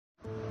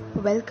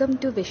Welcome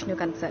to Vishnu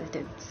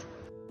Consultants.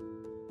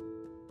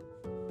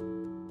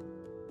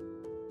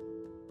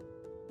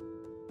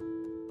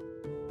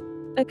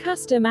 A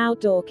custom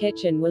outdoor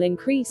kitchen will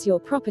increase your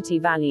property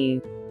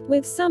value.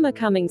 With summer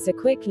coming so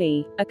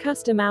quickly, a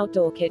custom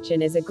outdoor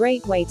kitchen is a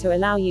great way to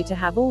allow you to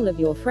have all of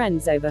your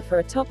friends over for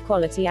a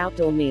top-quality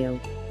outdoor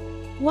meal.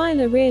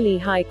 While a really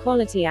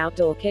high-quality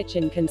outdoor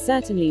kitchen can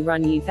certainly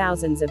run you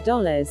thousands of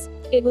dollars,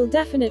 it will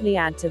definitely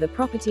add to the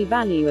property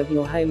value of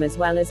your home as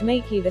well as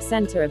make you the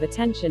center of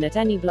attention at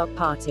any block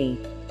party.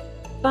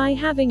 By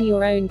having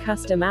your own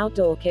custom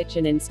outdoor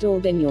kitchen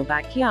installed in your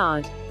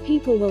backyard,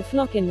 people will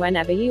flock in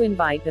whenever you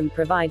invite them,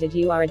 provided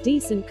you are a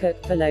decent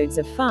cook for loads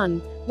of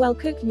fun,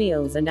 well-cooked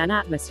meals and an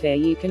atmosphere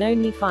you can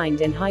only find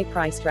in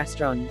high-priced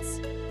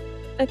restaurants.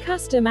 A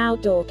custom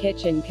outdoor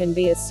kitchen can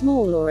be as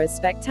small or as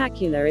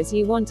spectacular as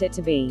you want it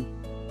to be.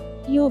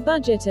 Your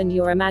budget and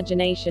your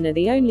imagination are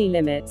the only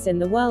limits in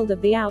the world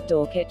of the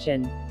outdoor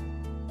kitchen.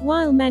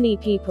 While many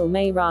people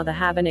may rather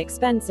have an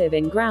expensive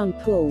in-ground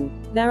pool,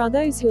 there are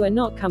those who are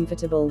not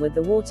comfortable with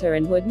the water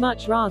and would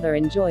much rather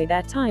enjoy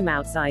their time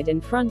outside in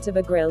front of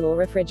a grill or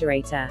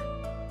refrigerator.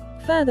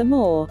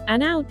 Furthermore,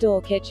 an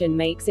outdoor kitchen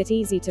makes it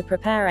easy to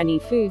prepare any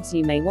foods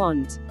you may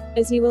want,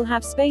 as you will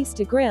have space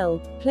to grill,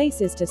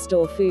 places to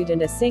store food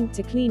and a sink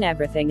to clean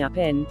everything up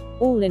in,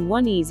 all in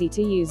one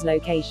easy-to-use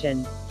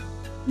location.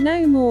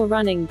 No more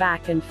running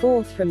back and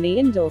forth from the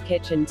indoor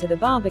kitchen to the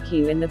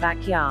barbecue in the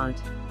backyard.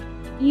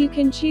 You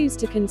can choose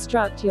to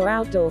construct your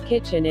outdoor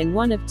kitchen in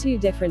one of two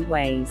different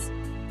ways.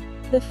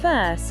 The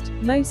first,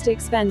 most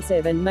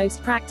expensive and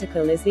most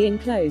practical, is the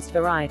enclosed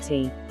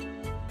variety.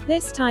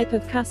 This type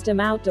of custom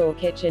outdoor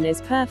kitchen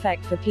is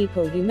perfect for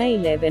people who may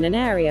live in an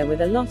area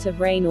with a lot of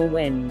rain or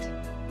wind.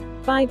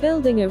 By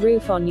building a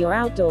roof on your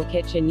outdoor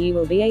kitchen, you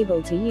will be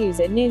able to use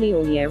it nearly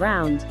all year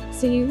round,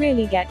 so you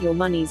really get your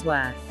money's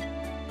worth.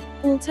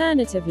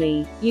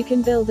 Alternatively, you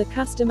can build a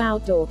custom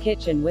outdoor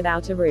kitchen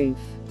without a roof.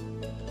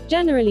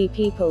 Generally,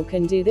 people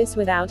can do this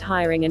without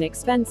hiring an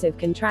expensive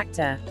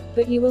contractor,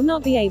 but you will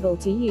not be able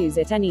to use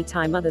it any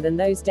time other than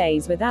those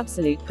days with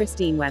absolute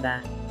pristine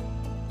weather.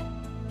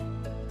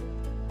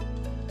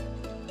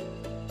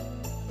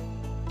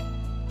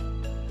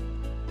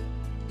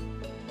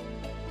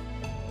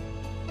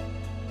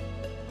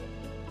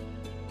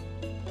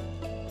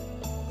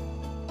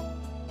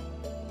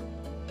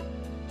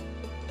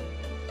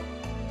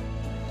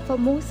 For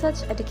more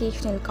such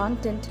educational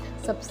content,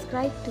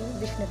 subscribe to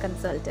Vishnu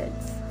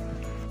Consultants.